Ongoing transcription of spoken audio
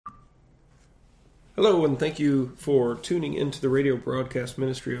Hello, and thank you for tuning into the radio broadcast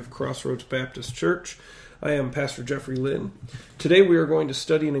ministry of Crossroads Baptist Church. I am Pastor Jeffrey Lynn. Today we are going to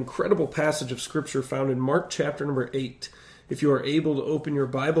study an incredible passage of Scripture found in Mark chapter number 8. If you are able to open your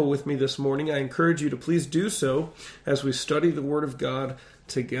Bible with me this morning, I encourage you to please do so as we study the Word of God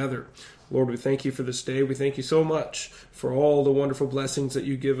together. Lord, we thank you for this day. We thank you so much for all the wonderful blessings that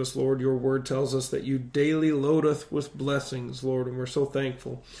you give us, Lord. Your word tells us that you daily loadeth with blessings, Lord, and we're so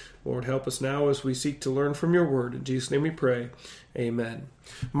thankful. Lord, help us now as we seek to learn from your word. In Jesus' name we pray. Amen.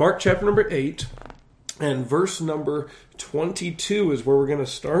 Mark chapter number 8 and verse number 22 is where we're going to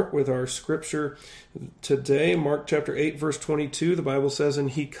start with our scripture today. Mark chapter 8, verse 22, the Bible says, "And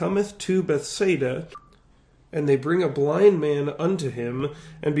he cometh to Bethsaida, and they bring a blind man unto him,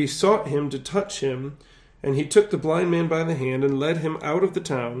 and besought him to touch him. And he took the blind man by the hand, and led him out of the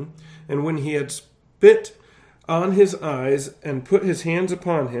town. And when he had spit on his eyes, and put his hands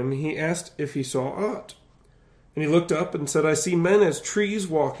upon him, he asked if he saw aught. And he looked up, and said, I see men as trees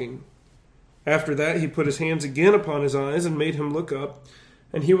walking. After that he put his hands again upon his eyes, and made him look up.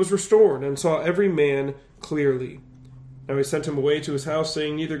 And he was restored, and saw every man clearly. Now he sent him away to his house,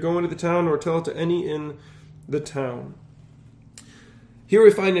 saying, Neither go into the town, nor tell it to any in the town." Here we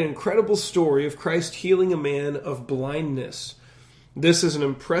find an incredible story of Christ healing a man of blindness. This is an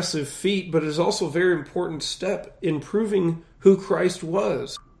impressive feat, but it is also a very important step in proving who Christ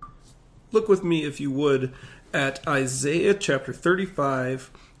was. Look with me, if you would, at Isaiah chapter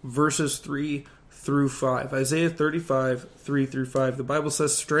 35, verses 3 through 5. Isaiah 35, 3 through 5. The Bible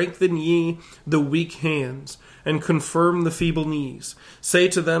says, "Strengthen ye the weak hands, and confirm the feeble knees. Say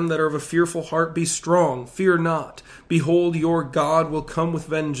to them that are of a fearful heart, Be strong, fear not. Behold, your God will come with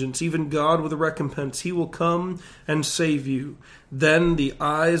vengeance, even God with a recompense. He will come and save you. Then the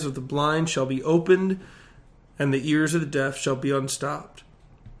eyes of the blind shall be opened, and the ears of the deaf shall be unstopped."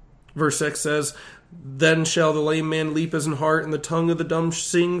 Verse 6 says, "Then shall the lame man leap as an hart, and the tongue of the dumb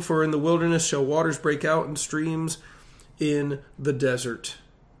sing, for in the wilderness shall waters break out, and streams in the desert."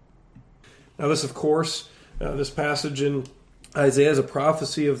 Now this, of course, this passage in Isaiah is a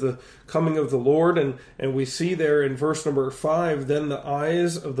prophecy of the coming of the Lord, and we see there in verse number 5, "Then the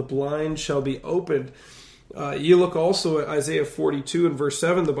eyes of the blind shall be opened." You look also at Isaiah 42 and verse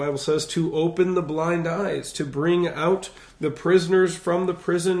 7, the Bible says, "To open the blind eyes, to bring out the prisoners from the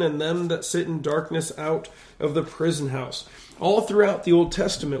prison, and them that sit in darkness out of the prison house." All throughout the Old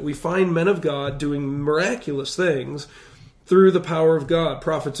Testament, we find men of God doing miraculous things through the power of God.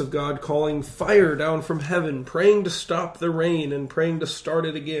 Prophets of God calling fire down from heaven, praying to stop the rain and praying to start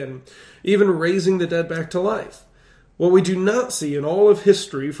it again, even raising the dead back to life. What we do not see in all of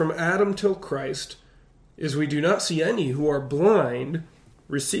history from Adam till Christ is we do not see any who are blind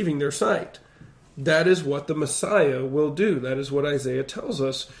receiving their sight. That is what the Messiah will do. That is what Isaiah tells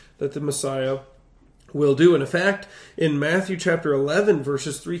us that the Messiah will do. And in fact, in Matthew chapter 11,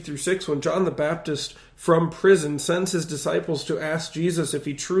 verses 3 through 6, when John the Baptist from prison sends his disciples to ask Jesus if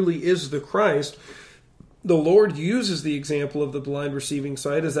he truly is the Christ, the Lord uses the example of the blind receiving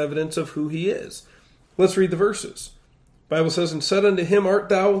sight as evidence of who he is. Let's read the verses. The Bible says, "And said unto him, Art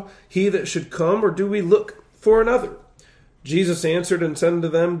thou he that should come, or do we look for another? Jesus answered and said unto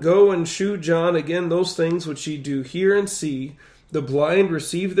them, Go and shew John again those things which ye do hear and see. The blind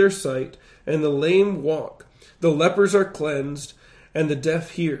receive their sight, and the lame walk. The lepers are cleansed, and the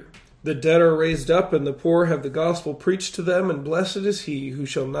deaf hear. The dead are raised up, and the poor have the gospel preached to them, and blessed is he who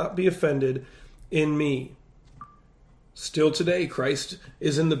shall not be offended in me." Still today, Christ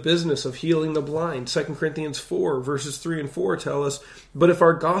is in the business of healing the blind. 2 Corinthians 4, verses 3 and 4 tell us, "But if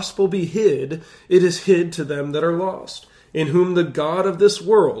our gospel be hid, it is hid to them that are lost, in whom the God of this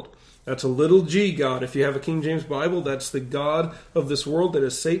world," that's a little g God. If you have a King James Bible, that's the God of this world, that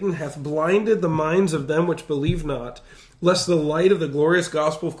is Satan, "hath blinded the minds of them which believe not, lest the light of the glorious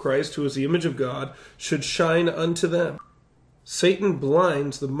gospel of Christ, who is the image of God, should shine unto them." Satan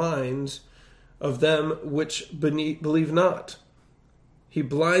blinds the minds of them which believe not. He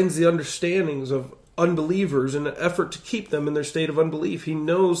blinds the understandings of unbelievers in an effort to keep them in their state of unbelief. He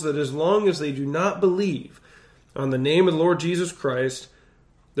knows that as long as they do not believe on the name of the Lord Jesus Christ,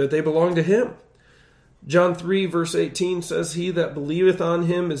 that they belong to him. John 3, verse 18 says, "He that believeth on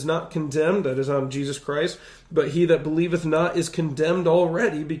him is not condemned," that is on Jesus Christ, "but he that believeth not is condemned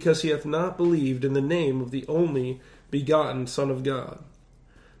already, because he hath not believed in the name of the only begotten Son of God."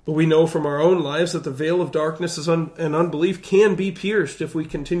 But we know from our own lives that the veil of darkness and unbelief can be pierced. If we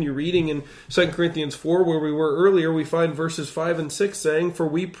continue reading in 2 Corinthians 4, where we were earlier, we find verses 5 and 6 saying, "For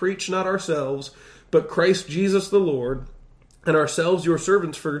we preach not ourselves, but Christ Jesus the Lord, and ourselves your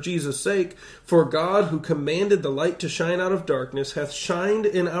servants for Jesus' sake. For God, who commanded the light to shine out of darkness, hath shined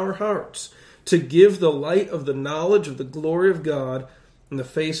in our hearts, to give the light of the knowledge of the glory of God in the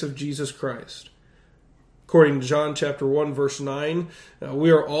face of Jesus Christ. According to John chapter 1, verse 9,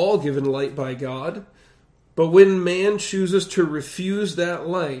 we are all given light by God, but when man chooses to refuse that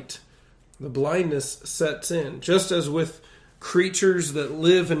light, the blindness sets in. Just as with creatures that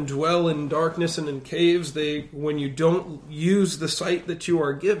live and dwell in darkness and in caves, when you don't use the sight that you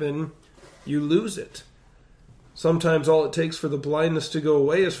are given, you lose it. Sometimes all it takes for the blindness to go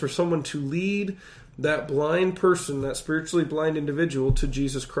away is for someone to lead that blind person, that spiritually blind individual, to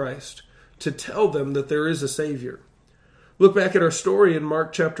Jesus Christ, to tell them that there is a Savior. Look back at our story in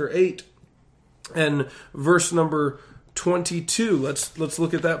Mark chapter 8 and verse number 22. Let's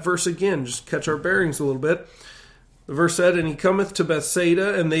look at that verse again, just catch our bearings a little bit. The verse said, "And he cometh to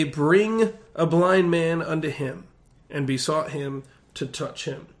Bethsaida, and they bring a blind man unto him, and besought him to touch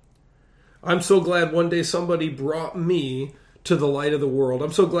him." I'm so glad one day somebody brought me to the light of the world.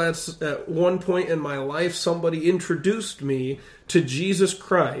 I'm so glad at one point in my life somebody introduced me to Jesus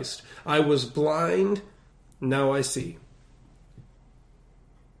Christ. I was blind, now I see.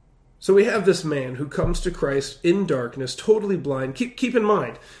 So we have this man who comes to Christ in darkness, totally blind. Keep in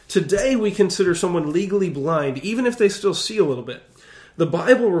mind, today we consider someone legally blind, even if they still see a little bit. The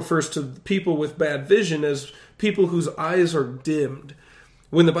Bible refers to people with bad vision as people whose eyes are dimmed.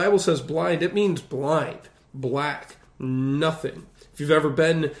 When the Bible says blind, it means blind, black, nothing. If you've ever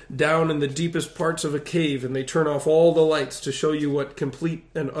been down in the deepest parts of a cave and they turn off all the lights to show you what complete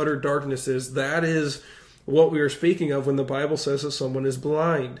and utter darkness is, that is what we are speaking of when the Bible says that someone is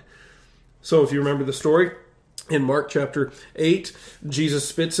blind. So if you remember the story, in Mark chapter 8, Jesus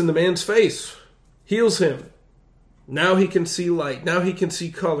spits in the man's face, heals him. Now he can see light. Now he can see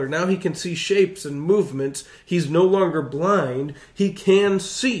color. Now he can see shapes and movements. He's no longer blind. He can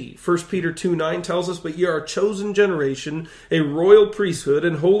see. 1 Peter 2:9 tells us, "But ye are a chosen generation, a royal priesthood,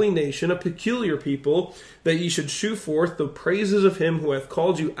 and holy nation, a peculiar people, that ye should shew forth the praises of him who hath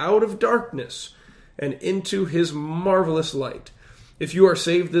called you out of darkness and into his marvelous light." If you are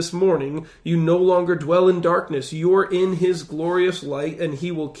saved this morning, you no longer dwell in darkness. You are in his glorious light, and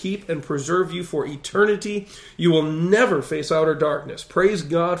he will keep and preserve you for eternity. You will never face outer darkness. Praise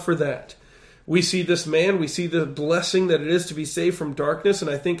God for that. We see this man, we see the blessing that it is to be saved from darkness,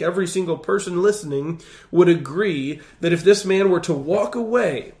 and I think every single person listening would agree that if this man were to walk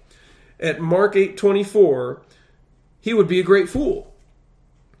away at Mark 8:24, he would be a great fool.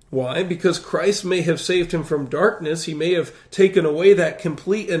 Why? Because Christ may have saved him from darkness. He may have taken away that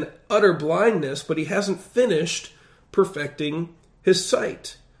complete and utter blindness, but he hasn't finished perfecting his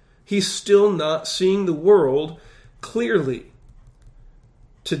sight. He's still not seeing the world clearly.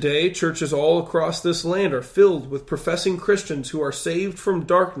 Today, churches all across this land are filled with professing Christians who are saved from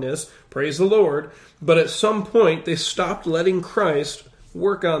darkness, praise the Lord, but at some point they stopped letting Christ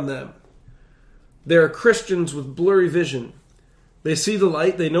work on them. There are Christians with blurry vision. They see the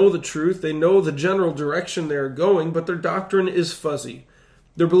light, they know the truth, they know the general direction they are going, but their doctrine is fuzzy.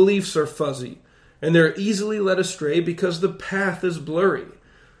 Their beliefs are fuzzy, and they're easily led astray because the path is blurry.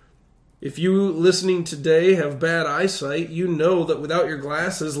 If you listening today have bad eyesight, you know that without your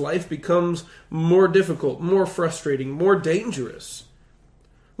glasses, life becomes more difficult, more frustrating, more dangerous.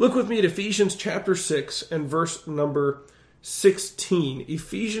 Look with me at Ephesians chapter 6 and verse number 16.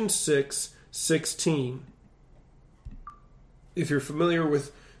 Ephesians 6:16. If you're familiar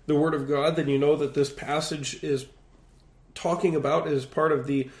with the Word of God, then you know that this passage is talking about as part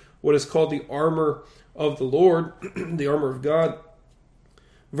of what is called the armor of the Lord, the armor of God.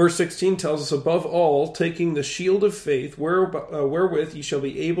 Verse 16 tells us, "Above all, taking the shield of faith, wherewith ye shall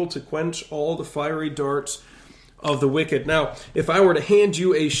be able to quench all the fiery darts of the wicked." Now, if I were to hand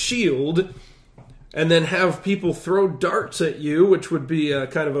you a shield and then have people throw darts at you, which would be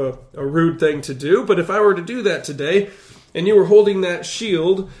kind of a rude thing to do, but if I were to do that today, and you were holding that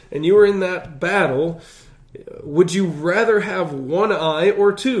shield, and you were in that battle, would you rather have one eye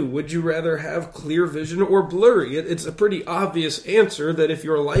or two? Would you rather have clear vision or blurry? It's a pretty obvious answer that if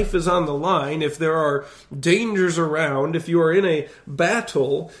your life is on the line, if there are dangers around, if you are in a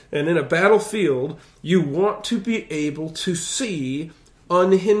battle and in a battlefield, you want to be able to see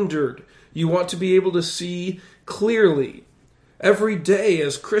unhindered. You want to be able to see clearly. Every day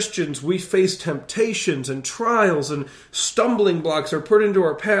as Christians, we face temptations and trials, and stumbling blocks are put into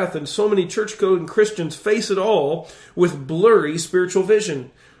our path, and so many church-going Christians face it all with blurry spiritual vision.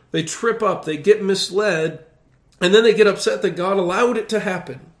 They trip up, they get misled, and then they get upset that God allowed it to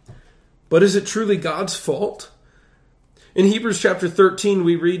happen. But is it truly God's fault? In Hebrews chapter 13,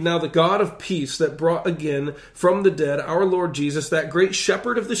 we read, "Now the God of peace that brought again from the dead our Lord Jesus, that great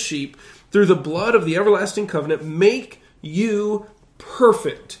shepherd of the sheep, through the blood of the everlasting covenant, make you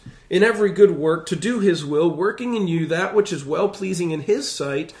perfect in every good work to do his will, working in you that which is well-pleasing in his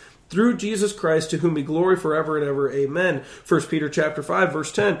sight, through Jesus Christ, to whom be glory forever and ever. Amen. 1 Peter chapter 5,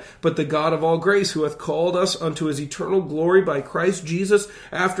 verse 10. But the God of all grace, who hath called us unto his eternal glory by Christ Jesus,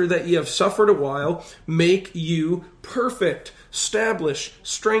 after that ye have suffered a while, make you perfect, establish,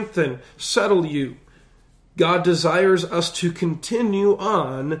 strengthen, settle you. God desires us to continue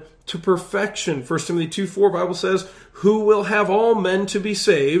on to perfection. 1 Timothy 2:4, Bible says, who will have all men to be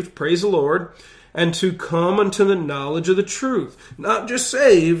saved, praise the Lord, and to come unto the knowledge of the truth. Not just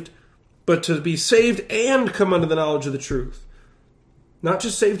saved, but to be saved and come unto the knowledge of the truth. Not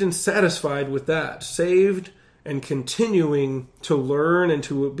just saved and satisfied with that. Saved and continuing to learn and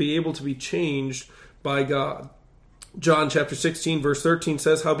to be able to be changed by God. John chapter 16, verse 13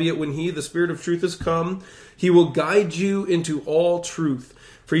 says, howbeit when he, the Spirit of truth, is come, he will guide you into all truth.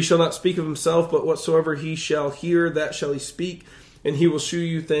 For he shall not speak of himself, but whatsoever he shall hear, that shall he speak, and he will shew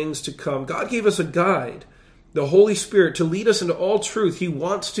you things to come. God gave us a guide, the Holy Spirit, to lead us into all truth. He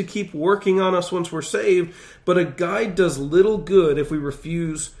wants to keep working on us once we're saved, but a guide does little good if we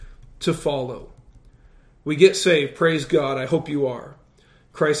refuse to follow. We get saved, praise God, I hope you are.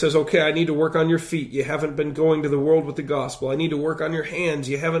 Christ says, okay, I need to work on your feet. You haven't been going to the world with the gospel. I need to work on your hands.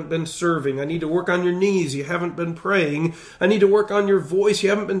 You haven't been serving. I need to work on your knees. You haven't been praying. I need to work on your voice. You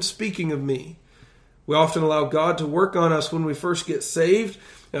haven't been speaking of me. We often allow God to work on us when we first get saved.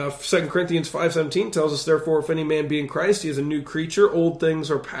 2 Corinthians 5:17 tells us, therefore, if any man be in Christ, he is a new creature. Old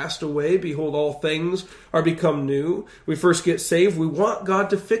things are passed away. Behold, all things are become new. We first get saved. We want God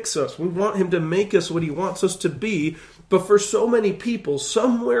to fix us. We want him to make us what he wants us to be. But for so many people,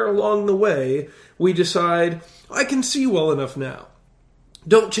 somewhere along the way, we decide, I can see well enough now.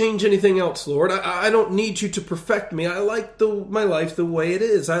 Don't change anything else, Lord. I don't need you to perfect me. I like my life the way it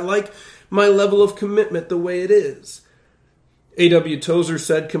is. I like my level of commitment the way it is. A.W. Tozer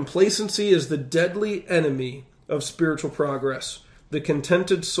said, complacency is the deadly enemy of spiritual progress. The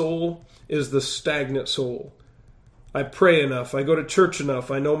contented soul is the stagnant soul. I pray enough. I go to church enough.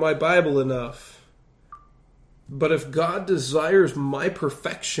 I know my Bible enough. But if God desires my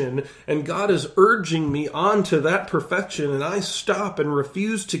perfection and God is urging me on to that perfection and I stop and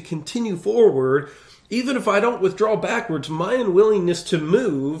refuse to continue forward, even if I don't withdraw backwards, my unwillingness to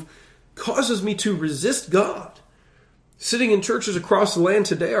move causes me to resist God. Sitting in churches across the land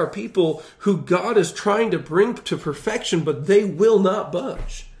today are people who God is trying to bring to perfection, but they will not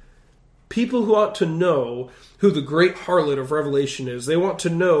budge. People who ought to know who the great harlot of Revelation is. They want to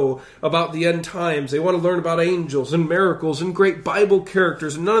know about the end times. They want to learn about angels and miracles and great Bible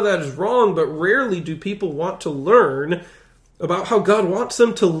characters. And none of that is wrong, but rarely do people want to learn about how God wants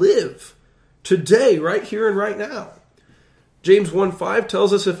them to live today, right here and right now. James 1:5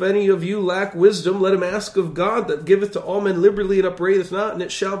 tells us, if any of you lack wisdom, let him ask of God that giveth to all men liberally and upbraideth not, and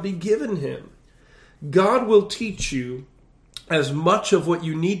it shall be given him. God will teach you as much of what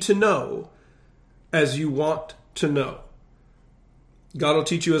you need to know as you want to know. God will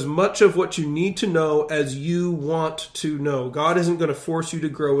teach you as much of what you need to know as you want to know. God isn't going to force you to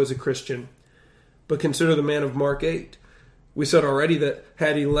grow as a Christian. But consider the man of Mark 8. We said already that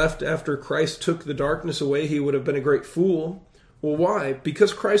had he left after Christ took the darkness away, he would have been a great fool. Well, why?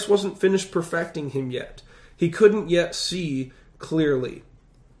 Because Christ wasn't finished perfecting him yet. He couldn't yet see clearly.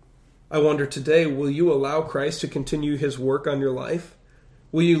 I wonder today, will you allow Christ to continue his work on your life?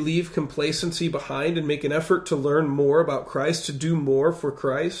 Will you leave complacency behind and make an effort to learn more about Christ, to do more for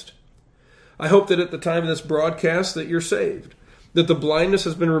Christ? I hope that at the time of this broadcast that you're saved, that the blindness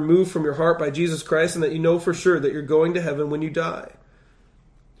has been removed from your heart by Jesus Christ, and that you know for sure that you're going to heaven when you die.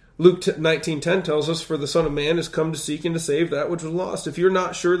 Luke 19:10 tells us, for the Son of Man is come to seek and to save that which was lost. If you're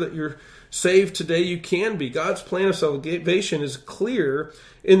not sure that you're saved today, you can be. God's plan of salvation is clear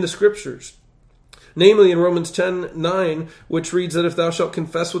in the Scriptures. Namely in Romans 10:9, which reads that if thou shalt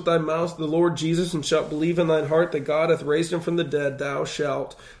confess with thy mouth the Lord Jesus and shalt believe in thine heart that God hath raised him from the dead, thou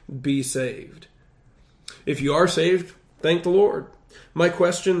shalt be saved. If you are saved, thank the Lord. My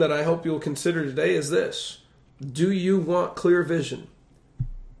question that I hope you'll consider today is this. Do you want clear vision?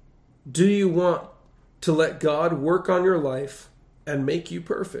 Do you want to let God work on your life and make you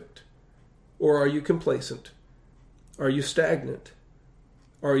perfect? Or are you complacent? Are you stagnant?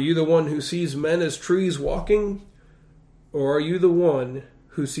 Are you the one who sees men as trees walking? Or are you the one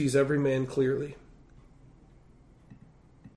who sees every man clearly?